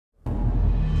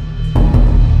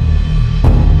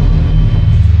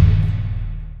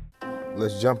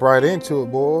let's jump right into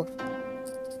it, boy.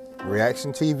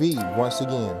 Reaction TV, once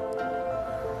again.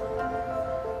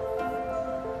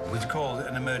 We've called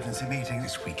an emergency meeting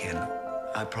this weekend.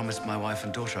 I promised my wife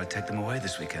and daughter I'd take them away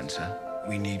this weekend, sir.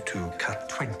 We need to cut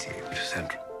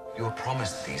 20%. You were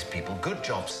promised these people good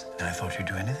jobs. And I thought you'd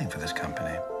do anything for this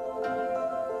company.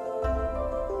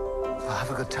 Well, have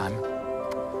a good time.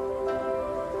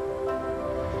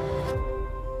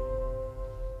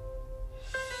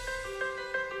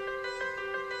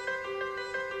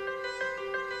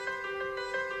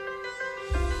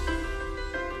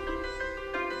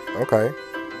 Okay.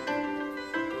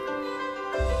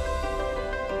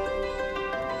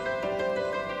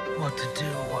 What to do,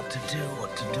 what to do,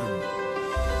 what to do.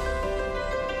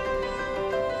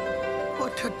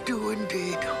 What to do,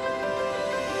 indeed.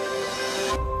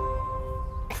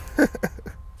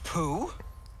 Pooh?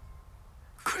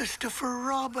 Christopher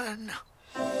Robin.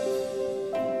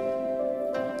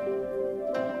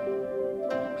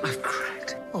 I've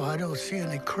cracked. Oh, I don't see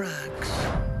any cracks.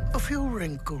 A few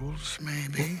wrinkles,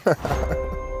 maybe.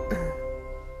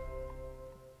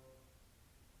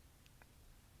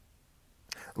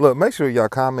 Look, make sure y'all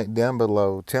comment down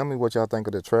below. Tell me what y'all think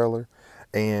of the trailer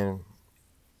and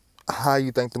how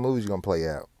you think the movie's gonna play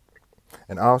out.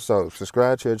 And also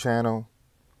subscribe to the channel.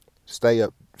 Stay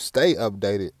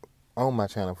updated on my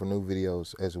channel for new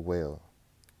videos as well.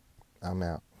 I'm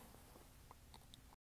out.